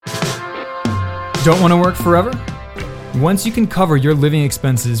Don't want to work forever? Once you can cover your living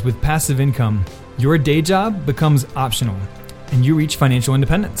expenses with passive income, your day job becomes optional and you reach financial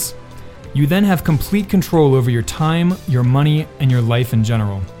independence. You then have complete control over your time, your money, and your life in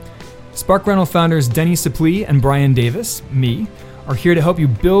general. Spark Rental founders Denny Suplee and Brian Davis, me, are here to help you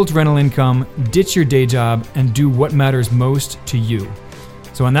build rental income, ditch your day job, and do what matters most to you.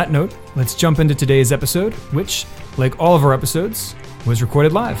 So on that note, let's jump into today's episode, which, like all of our episodes, was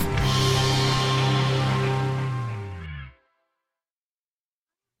recorded live.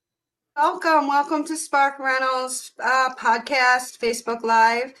 Welcome to Spark Rentals podcast, Facebook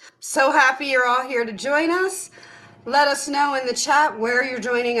Live. So happy you're all here to join us. Let us know in the chat where you're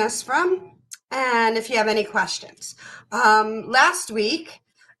joining us from and if you have any questions. Last week,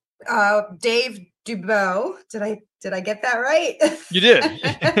 Dave Dubois, did I get that right? You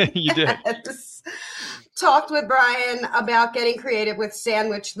did. You did. Talked with Brian about getting creative with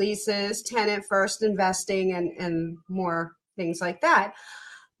sandwich leases, tenant first investing, and more things like that.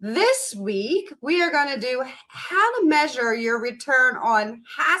 This week, we are going to do how to measure your return on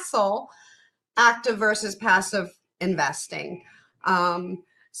hassle, active versus passive investing.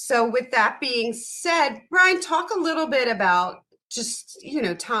 So with that being said, Brian, talk a little bit about just,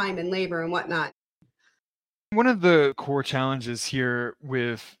 time and labor and whatnot. One of the core challenges here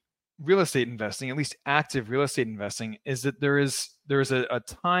with real estate investing, at least active real estate investing, is that there is a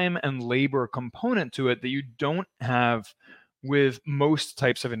time and labor component to it that you don't have with most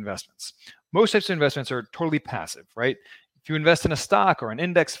types of investments. Most types of investments are totally passive, right? If you invest in a stock or an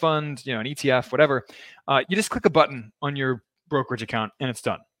index fund, an ETF, whatever, you just click a button on your brokerage account and it's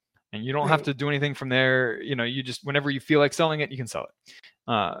done. And you don't have to do anything from there. You just, whenever you feel like selling it, you can sell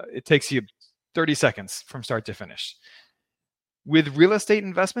it. It takes you 30 seconds from start to finish. With real estate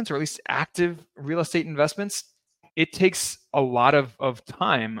investments, or at least active real estate investments, it takes a lot of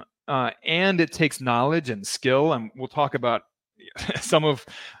time and it takes knowledge and skill. And we'll talk about some of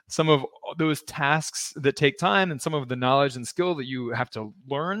those tasks that take time and some of the knowledge and skill that you have to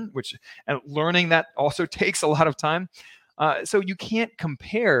learn, and learning that also takes a lot of time. So you can't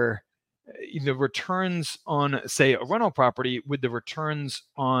compare the returns on, say, a rental property with the returns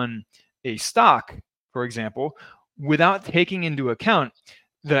on a stock, for example, without taking into account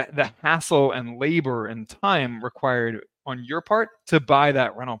the hassle and labor and time required on your part to buy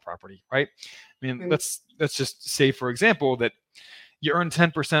that rental property, right? I mean, let's just say, for example, that you earn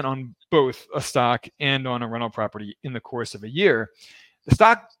 10% on both a stock and on a rental property in the course of a year. The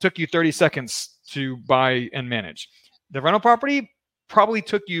stock took you 30 seconds to buy and manage. The rental property probably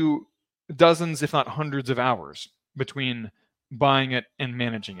took you dozens, if not hundreds of hours between buying it and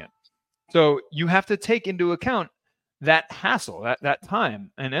managing it. So you have to take into account that hassle, that time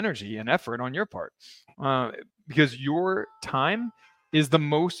and energy and effort on your part, because your time is the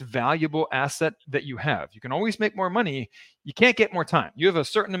most valuable asset that you have. You can always make more money. You can't get more time. You have a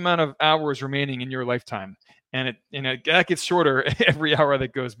certain amount of hours remaining in your lifetime, and that gets shorter every hour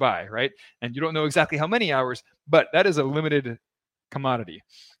that goes by, right? And you don't know exactly how many hours, but that is a limited commodity.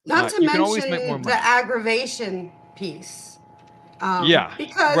 Not to mention the aggravation piece.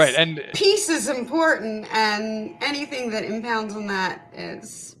 Because right. And peace is important, and anything that impounds on that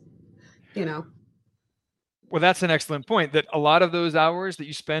is, Well, that's an excellent point, that a lot of those hours that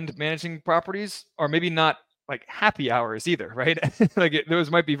you spend managing properties are maybe not like happy hours either, right? Those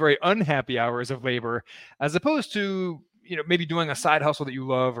might be very unhappy hours of labor, as opposed to, maybe doing a side hustle that you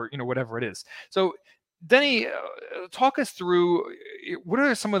love, or, whatever it is. So Denny, talk us through, what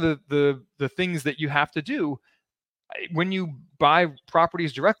are some of the things that you have to do when you buy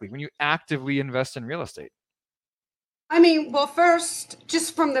properties directly, when you actively invest in real estate? Well, first,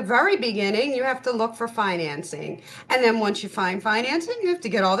 just from the very beginning, you have to look for financing. And then once you find financing, you have to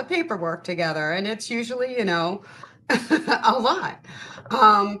get all the paperwork together. And it's usually, a lot.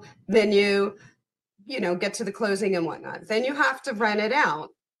 Then you get to the closing and whatnot. Then you have to rent it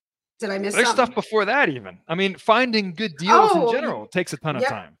out. Did I miss There's something? Stuff before that even. Finding good deals in general takes a ton of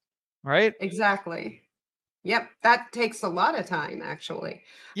time, right? Exactly. Yep, that takes a lot of time, actually.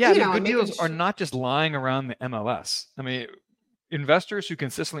 Yeah, good deals are not just lying around the MLS. Investors who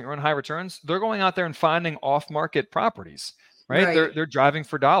consistently earn high returns, they're going out there and finding off-market properties, right? They're driving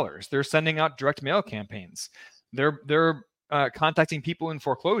for dollars. They're sending out direct mail campaigns. They're contacting people in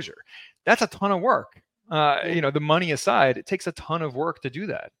foreclosure. That's a ton of work. The money aside, it takes a ton of work to do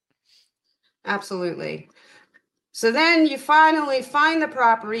that. Absolutely. So then you finally find the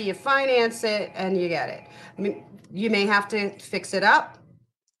property, you finance it, and you get it. You may have to fix it up.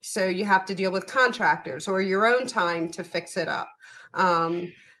 So you have to deal with contractors or your own time to fix it up.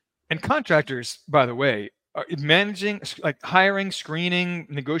 And contractors, by the way, managing, like hiring, screening,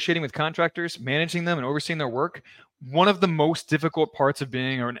 negotiating with contractors, managing them and overseeing their work, one of the most difficult parts of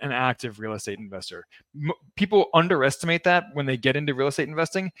being an active real estate investor. People underestimate that when they get into real estate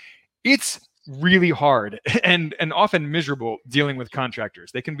investing. It's really hard and often miserable dealing with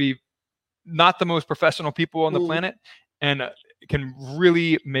contractors. They can be not the most professional people on the planet, and can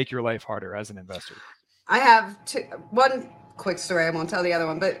really make your life harder as an investor. I have one quick story. I won't tell the other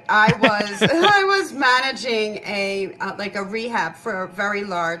one, but I was managing a rehab for a very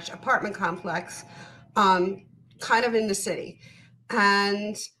large apartment complex, kind of in the city,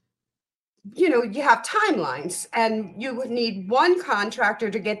 and you have timelines, and you would need one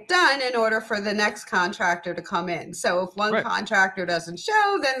contractor to get done in order for the next contractor to come in. So if one contractor doesn't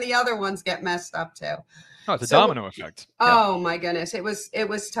show, then the other ones get messed up too. Oh, it's a domino effect. Oh my goodness, it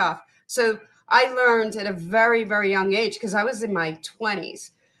was tough. So I learned at a very, very young age, because I was in my 20s,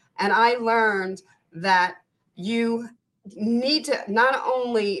 and I learned that you need to not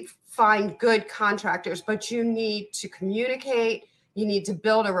only find good contractors, but you need to communicate. You need to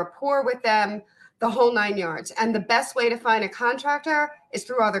build a rapport with them, the whole 9 yards. And the best way to find a contractor is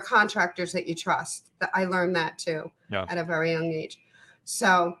through other contractors that you trust. I learned that too at a very young age.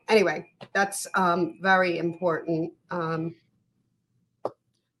 So anyway, that's very important,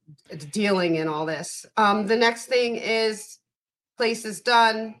 dealing in all this. The next thing is place is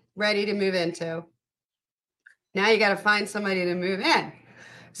done, ready to move into. Now you got to find somebody to move in.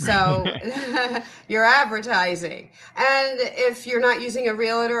 So you're advertising. And if you're not using a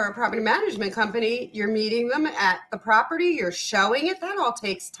realtor or a property management company, you're meeting them at the property, you're showing it. That all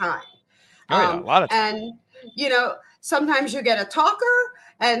takes time. A lot of time. And, sometimes you get a talker,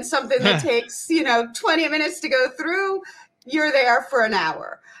 and something that takes, 20 minutes to go through, you're there for an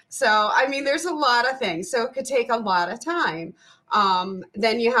hour. So, I mean, there's a lot of things. So it could take a lot of time.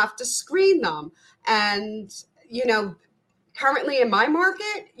 Then you have to screen them. And, currently in my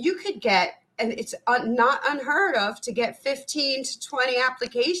market, you could get, and it's not unheard of, to get 15 to 20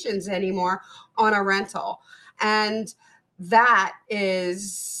 applications anymore on a rental. And that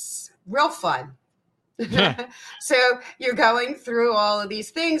is real fun. So you're going through all of these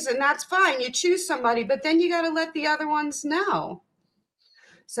things, and that's fine. You choose somebody, but then you got to let the other ones know.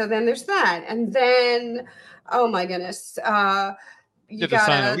 So then there's that. And then, oh my goodness, you have to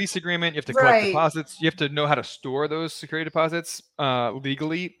sign a lease agreement. You have to collect deposits. You have to know how to store those security deposits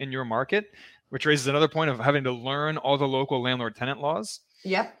legally in your market, which raises another point of having to learn all the local landlord-tenant laws.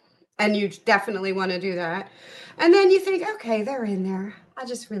 Yep. And you definitely want to do that. And then you think, okay, they're in there. I'll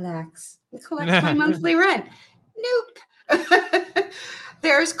just relax and collect my monthly rent. Nope.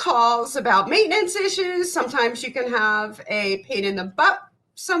 There's calls about maintenance issues. Sometimes you can have a pain in the butt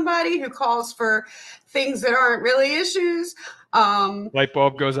somebody who calls for things that aren't really issues. Light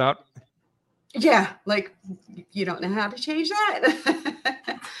bulb goes out. Yeah, like you don't know how to change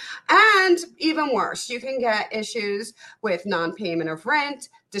that. And even worse, you can get issues with non-payment of rent,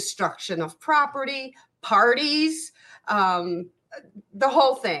 destruction of property, parties, the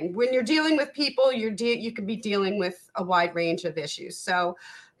whole thing. When you're dealing with people, you could be dealing with a wide range of issues. So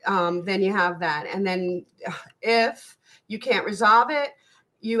then you have that. And then if you can't resolve it,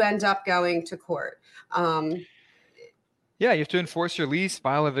 you end up going to court. Yeah, you have to enforce your lease,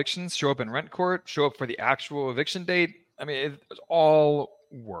 file evictions, show up in rent court, show up for the actual eviction date. I mean, it's all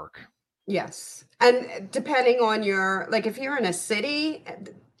work. Yes. And depending on if you're in a city,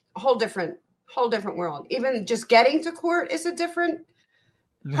 whole different world. Even just getting to court is a different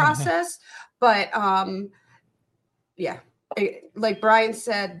process. But like Brian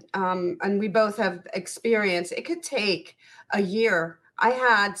said, and we both have experience, it could take a year. I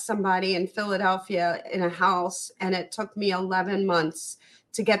had somebody in Philadelphia in a house, and it took me 11 months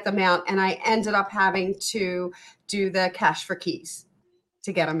to get them out. And I ended up having to do the cash for keys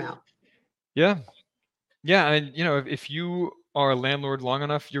to get them out. Yeah. Yeah. And, if you are a landlord long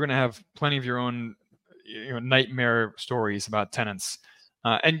enough, you're going to have plenty of your own nightmare stories about tenants.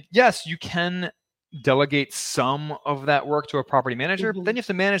 And yes, you can delegate some of that work to a property manager, but then you have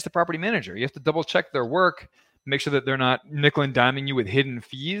to manage the property manager. You have to double check their work, make sure that they're not nickel and diming you with hidden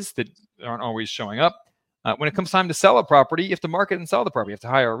fees that aren't always showing up. When it comes time to sell a property, you have to market and sell the property. You have to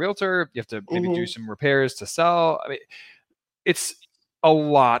hire a realtor. You have to maybe do some repairs to sell. I mean, it's a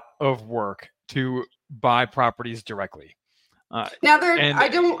lot of work to buy properties directly. I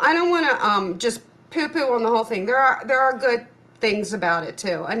don't want to just poo-poo on the whole thing. There are good things about it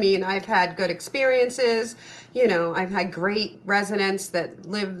too. I mean, I've had good experiences. I've had great residents that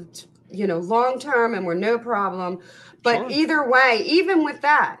lived long-term and were no problem. But Either way, even with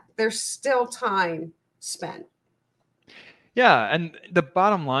that, there's still time spent. Yeah. And the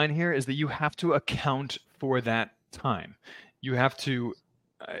bottom line here is that you have to account for that time. You have to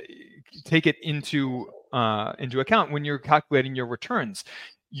take it into account when you're calculating your returns.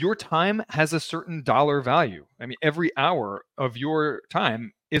 Your time has a certain dollar value. I mean, every hour of your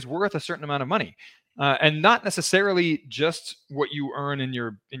time is worth a certain amount of money, and not necessarily just what you earn in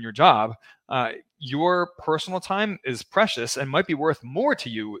your job. Your personal time is precious and might be worth more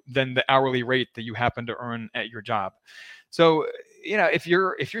to you than the hourly rate that you happen to earn at your job. So, if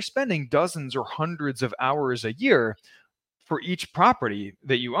you're spending dozens or hundreds of hours a year for each property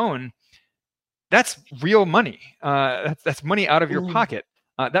that you own, that's real money. That's money out of your pocket.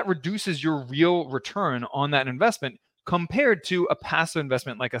 That reduces your real return on that investment compared to a passive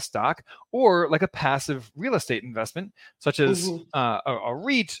investment like a stock or like a passive real estate investment, such as a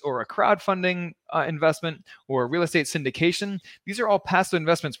REIT or a crowdfunding investment or a real estate syndication. These are all passive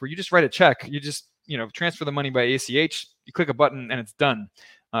investments where you just write a check, you just transfer the money by ACH, you click a button, and it's done.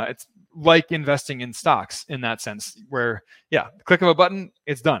 It's like investing in stocks in that sense, where, click of a button,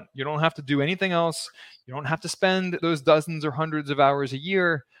 it's done. You don't have to do anything else. You don't have to spend those dozens or hundreds of hours a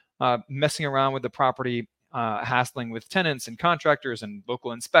year messing around with the property, hassling with tenants and contractors and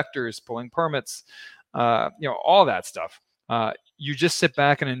local inspectors, pulling permits, all that stuff. You just sit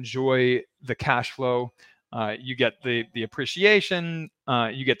back and enjoy the cash flow. You get the appreciation.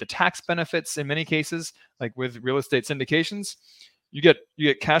 You get the tax benefits in many cases, like with real estate syndications. You get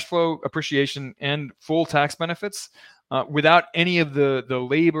cash flow, appreciation, and full tax benefits without any of the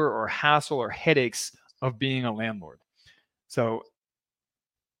labor or hassle or headaches of being a landlord. So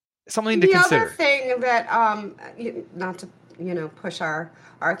something to consider. The other thing that, not to push our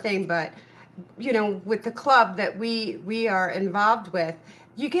thing, but with the club that we are involved with,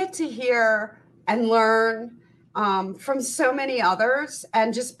 you get to hear and learn from so many others,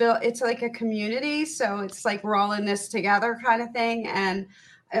 and just build. It's like a community, so it's like we're all in this together kind of thing. And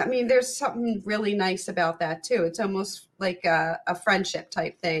I mean, there's something really nice about that too. It's almost like a friendship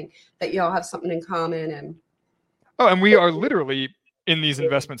type thing that you all have something in common. And we are literally in these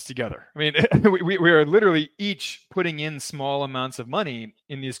investments together. I mean, we are literally each putting in small amounts of money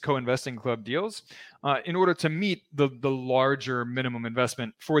in these co-investing club deals in order to meet the larger minimum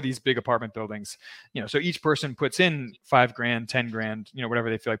investment for these big apartment buildings. So each person puts in $5,000, $10,000,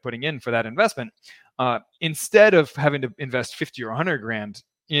 whatever they feel like putting in for that investment, instead of having to invest 50 or 100 grand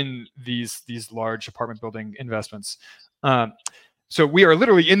in these large apartment building investments. So we are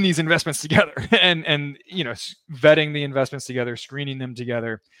literally in these investments together, and vetting the investments together, screening them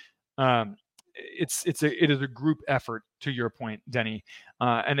together. It is a group effort, to your point, Denny,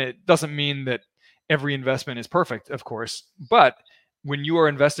 and it doesn't mean that every investment is perfect, of course. But when you are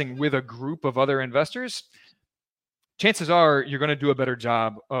investing with a group of other investors, chances are you're going to do a better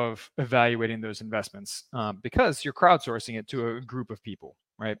job of evaluating those investments because you're crowdsourcing it to a group of people,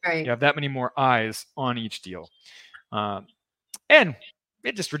 right? You have that many more eyes on each deal. And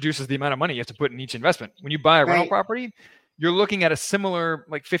it just reduces the amount of money you have to put in each investment. When you buy a rental property, you're looking at a similar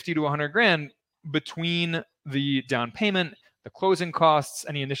like 50 to 100 grand between the down payment, the closing costs,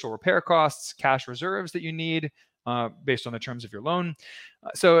 any initial repair costs, cash reserves that you need based on the terms of your loan.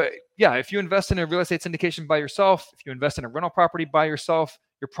 So if you invest in a real estate syndication by yourself, if you invest in a rental property by yourself,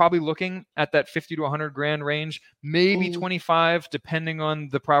 you're probably looking at that 50 to 100 grand range, maybe 25, depending on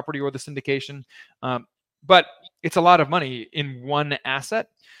the property or the syndication. But it's a lot of money in one asset.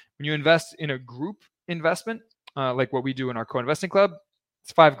 When you invest in a group investment, like what we do in our co-investing club,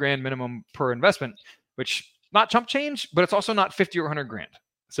 it's $5,000 minimum per investment, which not chump change, but it's also not 50 or 100 grand.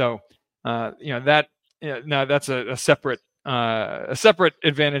 So, now that's a separate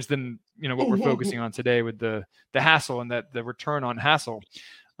advantage than what we're focusing on today with the hassle and the return on hassle.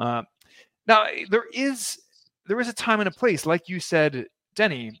 Now there is a time and a place, like you said,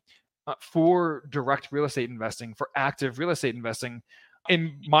 Denny, for direct real estate investing, for active real estate investing.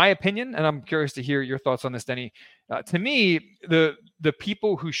 In my opinion, and I'm curious to hear your thoughts on this, Denny, to me, the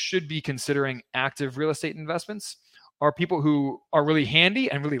people who should be considering active real estate investments are people who are really handy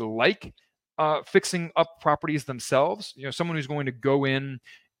and really like fixing up properties themselves. Someone who's going to go in,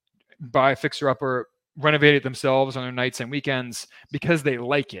 buy a fixer-upper, renovate it themselves on their nights and weekends because they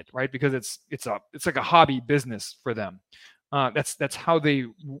like it, right? Because it's like a hobby business for them. That's how they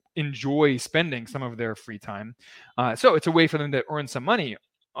enjoy spending some of their free time. So it's a way for them to earn some money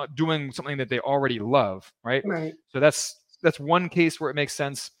doing something that they already love, right? So that's one case where it makes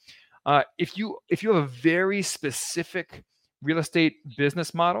sense. If you have a very specific real estate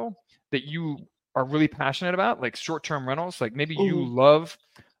business model that you are really passionate about, like short-term rentals, like maybe you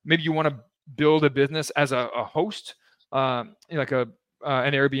want to build a business as a host, like an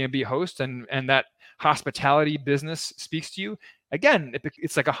Airbnb host, and that hospitality business speaks to you, again,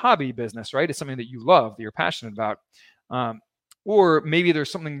 it's like a hobby business, right? It's something that you love, that you're passionate about. Or maybe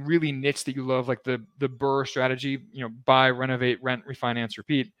there's something really niche that you love, like the BRRRR strategy, buy, renovate, rent, refinance,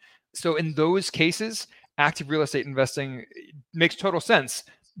 repeat. So in those cases, active real estate investing makes total sense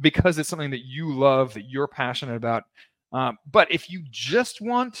because it's something that you love, that you're passionate about. But if you just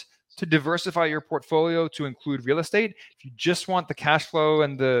want to diversify your portfolio to include real estate, if you just want the cash flow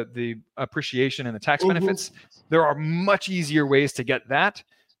and the appreciation and the tax benefits, there are much easier ways to get that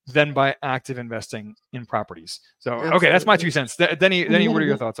than by active investing in properties. So, okay, that's my 2 cents. Denny, what are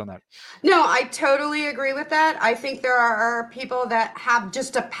your thoughts on that? No, I totally agree with that. I think there are people that have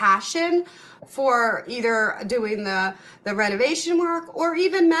just a passion for either doing the renovation work or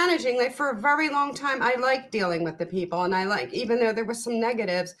even managing. Like for a very long time, I liked dealing with the people, and even though there were some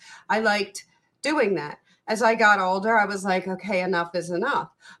negatives, I liked doing that. As I got older, I was like, okay, enough is enough.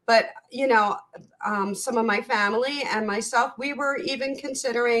 But, some of my family and myself, we were even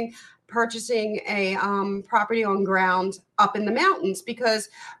considering purchasing a property on ground up in the mountains because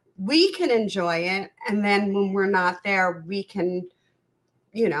we can enjoy it. And then when we're not there, we can,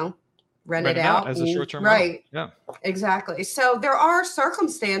 rent it out as a short-term right. Rental. Yeah, exactly. So there are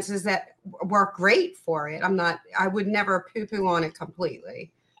circumstances that work great for it. I would never poo-poo on it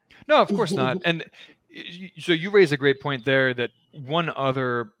completely. No, of course not. And so you raise a great point there, that one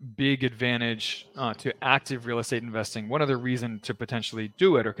other big advantage to active real estate investing, one other reason to potentially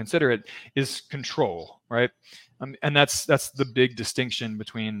do it or consider it, is control, right? And that's the big distinction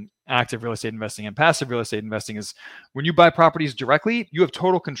between active real estate investing and passive real estate investing, is when you buy properties directly, you have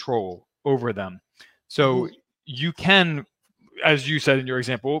total control over them. So you can, as you said in your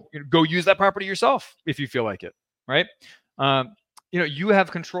example, go use that property yourself if you feel like it, right? You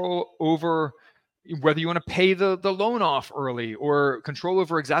have control over whether you want to pay the loan off early, or control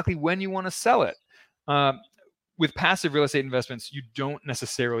over exactly when you want to sell it. With passive real estate investments, you don't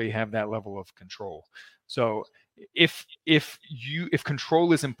necessarily have that level of control. So if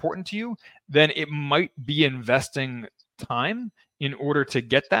control is important to you, then it might be investing time in order to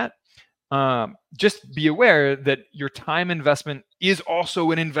get that. Just be aware that your time investment is also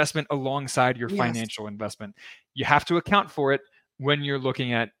an investment alongside your financial investment. You have to account for it when you're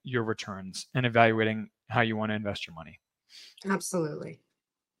looking at your returns and evaluating how you want to invest your money. Absolutely.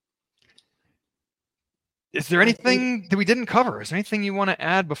 Is there anything that we didn't cover? Is there anything you want to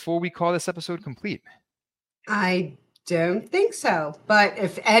add before we call this episode complete? I don't think so. But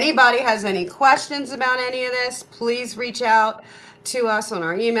if anybody has any questions about any of this, please reach out to us on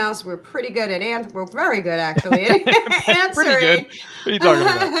our emails. We're pretty good at we're very good actually at answering. Pretty good. What are you talking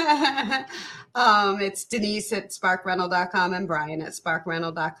about? It's Denise at sparkrental.com and Brian at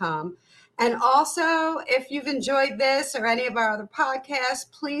sparkrental.com. And also, if you've enjoyed this or any of our other podcasts,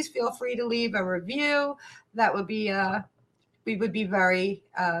 please feel free to leave a review. That would be, we would be very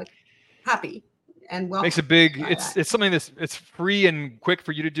happy and welcome. Makes a big, it's something it's free and quick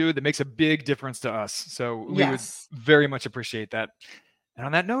for you to do that makes a big difference to us. So we would very much appreciate that. And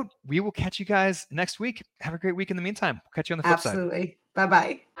on that note, we will catch you guys next week. Have a great week in the meantime. We'll catch you on the flip side. Absolutely.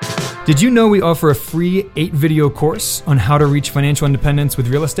 Bye-bye. Did you know we offer a free 8-video course on how to reach financial independence with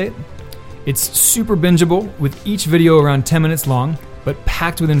real estate? It's super bingeable, with each video around 10 minutes long, but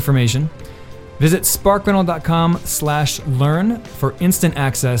packed with information. Visit sparkrental.com/learn for instant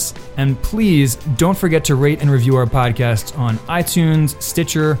access. And please don't forget to rate and review our podcast on iTunes,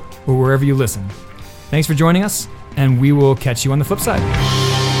 Stitcher, or wherever you listen. Thanks for joining us, and we will catch you on the flip side.